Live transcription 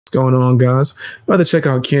going on, guys? About to check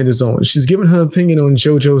out Candace Owens. She's giving her opinion on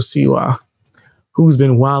JoJo Siwa, who's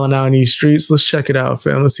been wilding out in these streets. Let's check it out,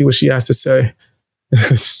 fam. Let's see what she has to say.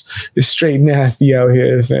 It's straight nasty out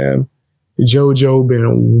here, fam. JoJo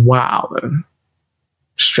been wilding.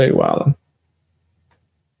 Straight wilding.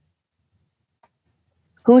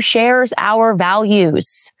 Who shares our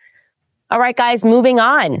values? All right, guys, moving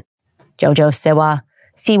on. JoJo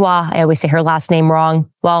Siwa, I always say her last name wrong.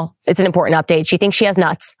 Well, it's an important update. She thinks she has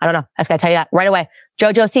nuts. I don't know. I just got to tell you that right away.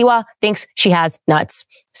 JoJo Siwa thinks she has nuts.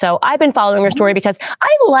 So I've been following her story because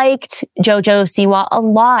I liked JoJo Siwa a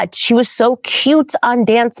lot. She was so cute on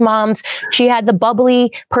Dance Moms. She had the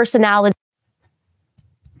bubbly personality.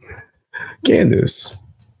 Candace,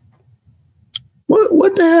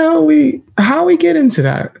 what the hell how we get into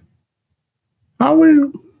that?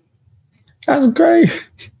 That's great.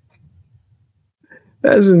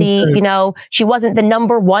 That's insane. You know, she wasn't the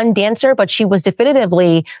 #1 dancer, but she was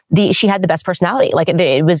definitively she had the best personality. Like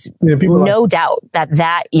it was no doubt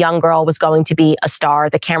that young girl was going to be a star.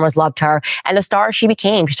 The cameras loved her, and the star she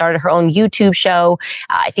became. She started her own YouTube show.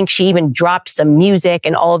 I think she even dropped some music,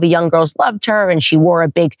 and all of the young girls loved her. And she wore a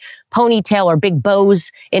big ponytail or big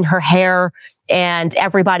bows in her hair. And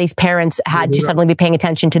everybody's parents had to suddenly be paying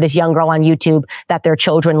attention to this young girl on YouTube that their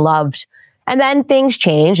children loved. And then things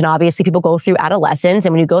change, and obviously people go through adolescence.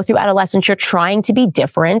 And when you go through adolescence, you're trying to be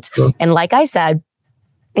different. Sure. And like I said,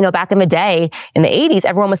 you know, back in the day, in the 80s,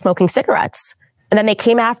 everyone was smoking cigarettes. And then they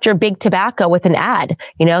came after big tobacco with an ad.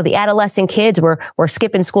 You know, the adolescent kids were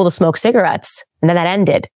skipping school to smoke cigarettes. And then that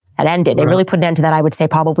ended. They really put an end to that, I would say,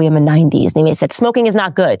 probably in the 90s. They said smoking is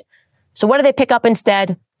not good. So what do they pick up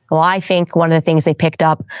instead? Well, I think one of the things they picked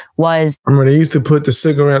up was... I remember they used to put the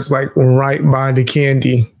cigarettes like right by the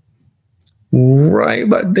candy. Right,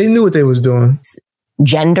 but they knew what they was doing.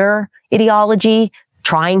 Gender ideology,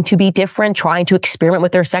 trying to be different, trying to experiment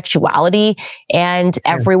with their sexuality, and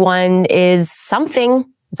everyone is something.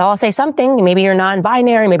 That's all I'll say, something. Maybe you're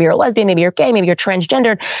non-binary, maybe you're a lesbian, maybe you're gay, maybe you're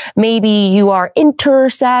transgendered, maybe you are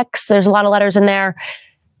intersex. There's a lot of letters in there.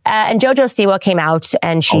 And JoJo Siwa came out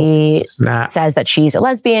and she says that she's a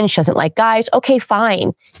lesbian. She doesn't like guys. Okay,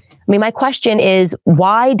 fine. I mean, my question is,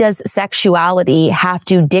 why does sexuality have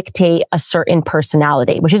to dictate a certain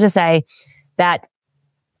personality? Which is to say that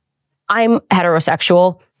I'm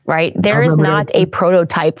heterosexual, right? There is not a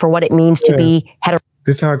prototype for what it means to be heterosexual.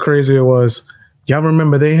 This is how crazy it was. Y'all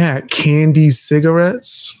remember they had candy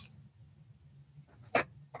cigarettes?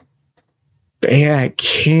 They had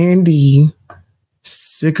candy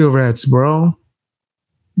cigarettes, bro.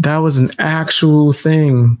 That was an actual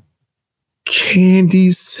thing.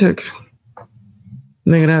 Candy sick.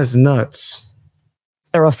 Nigga, that's nuts.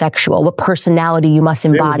 Heterosexual, what personality you must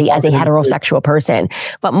embody as a heterosexual person.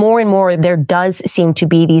 But more and more, there does seem to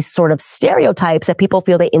be these sort of stereotypes that people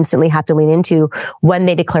feel they instantly have to lean into when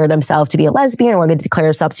they declare themselves to be a lesbian or when they declare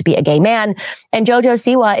themselves to be a gay man. And JoJo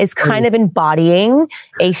Siwa is kind of embodying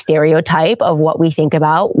a stereotype of what we think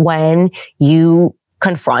about when you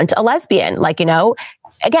confront a lesbian. Like, you know,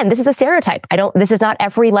 again, this is a stereotype. This is not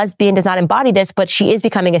every lesbian does not embody this, but she is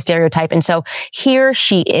becoming a stereotype. And so here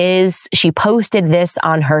she is. She posted this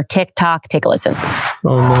on her TikTok. Take a listen.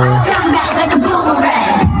 Oh, no. Come back like a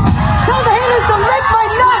boomerang. Tell the haters to lick my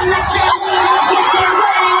nuts.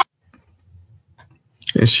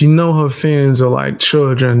 And she know her fans are like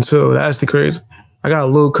children too. That's the crazy. I got a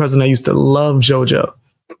little cousin that used to love JoJo.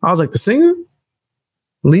 I was like, the singer?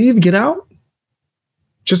 Leave, get out?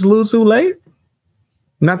 Just a little too late?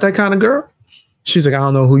 Not that kind of girl? She's like, I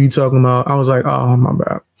don't know who you talking about. I was like, oh, my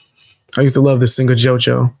bad. I used to love this singer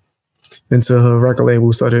JoJo until her record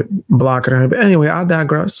label started blocking her. But anyway, I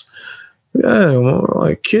digress. Yeah,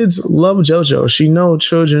 like kids love JoJo. She know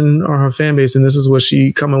children are her fan base, and this is what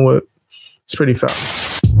she coming with. It's pretty foul.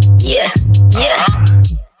 Yeah.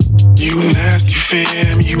 You nasty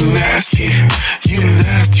fam, you nasty. You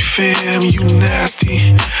nasty fam, you nasty.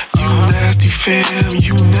 You nasty fam,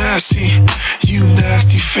 you nasty. You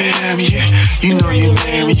nasty fam, yeah. You know your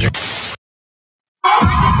name. In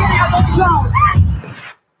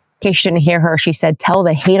case you didn't hear her, she said, tell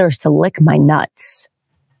the haters to lick my nuts.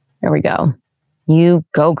 There we go. You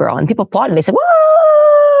go, girl. And people applauded. They said,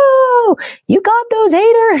 whoa, you got those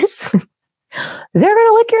haters. They're going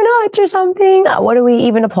to lick your nuts or something. What are we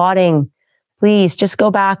even applauding? Please just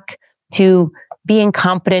go back to being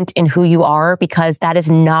confident in who you are, because that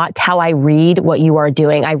is not how I read what you are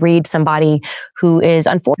doing. I read somebody who is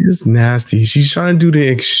unfortunate. It's nasty. She's trying to do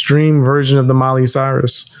the extreme version of the Miley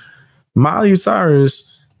Cyrus. Miley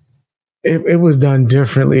Cyrus, it was done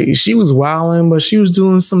differently. She was wilding, but she was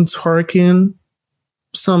doing some twerking,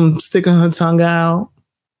 some sticking her tongue out.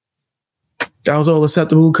 that was all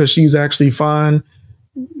acceptable because she's actually fine.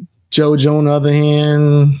 JoJo, on the other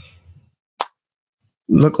hand,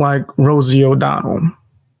 looked like Rosie O'Donnell.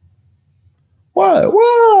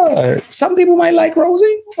 What? Some people might like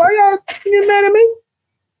Rosie. Why y'all get mad at me?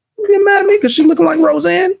 You get mad at me because she looking like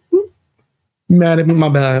Roseanne? You mad at me? My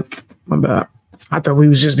bad. I thought we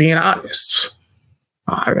was just being honest.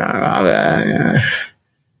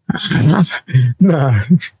 Nah.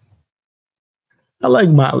 I like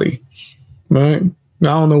Molly, right? I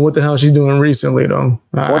don't know what the hell she's doing recently, though.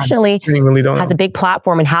 Fortunately, really don't has know. a big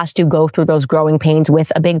platform and has to go through those growing pains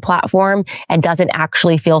with a big platform and doesn't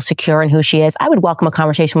actually feel secure in who she is. I would welcome a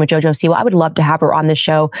conversation with JoJo Siwa. I would love to have her on this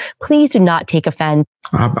show. Please do not take offense.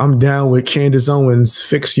 I'm down with Candace Owens.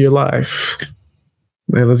 Fix your life.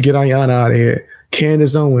 Man, let's get Ayana out of here.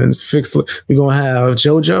 Candace Owens. We're going to have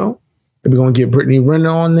JoJo. Then we're going to get Brittany Renner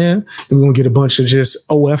on there. Then we're going to get a bunch of just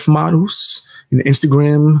OF models and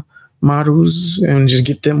Instagram models and just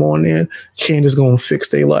get them on there. Candace gonna fix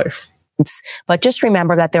their life. But just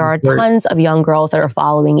remember that there are tons of young girls that are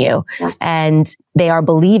following you and they are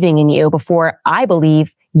believing in you before I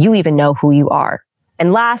believe you even know who you are.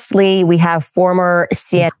 And lastly, we have former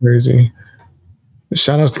CN. Crazy.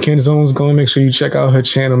 Shout outs to Candace Owens. Go and make sure you check out her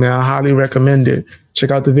channel, man. I highly recommend it. Check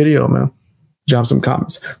out the video, man. Drop some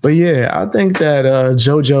comments. But yeah, I think that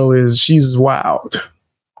JoJo she's wild.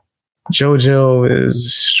 JoJo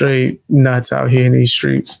is straight nuts out here in these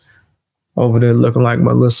streets. Over there looking like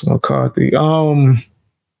Melissa McCarthy. Just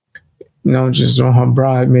on her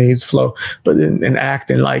bridesmaids flow. But and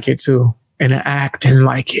acting like it too. And acting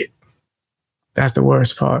like it. That's the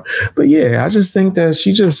worst part. But yeah, I just think that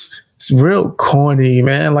it's real corny,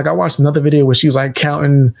 man. Like I watched another video where she was like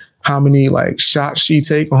counting how many like shots she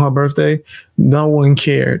take on her birthday. No one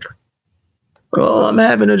cared. Oh, I'm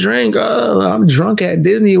having a drink. Oh, I'm drunk at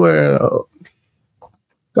Disney World.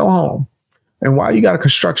 Go home. And why you got a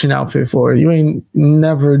construction outfit for? You ain't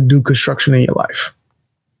never do construction in your life.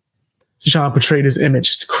 She's trying to portray this image.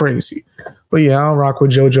 It's crazy. But yeah, I'll rock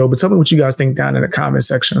with JoJo. But tell me what you guys think down in the comment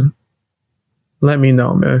section. Let me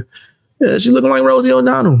know, man. Yeah, she looking like Rosie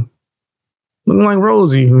O'Donnell. Looking like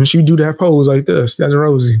Rosie. When she do that pose like this, that's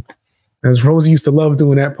Rosie. As Rosie used to love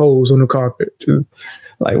doing that pose on the carpet.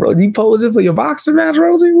 Like, Rosie, you posing for your boxing match,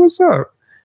 Rosie? What's up?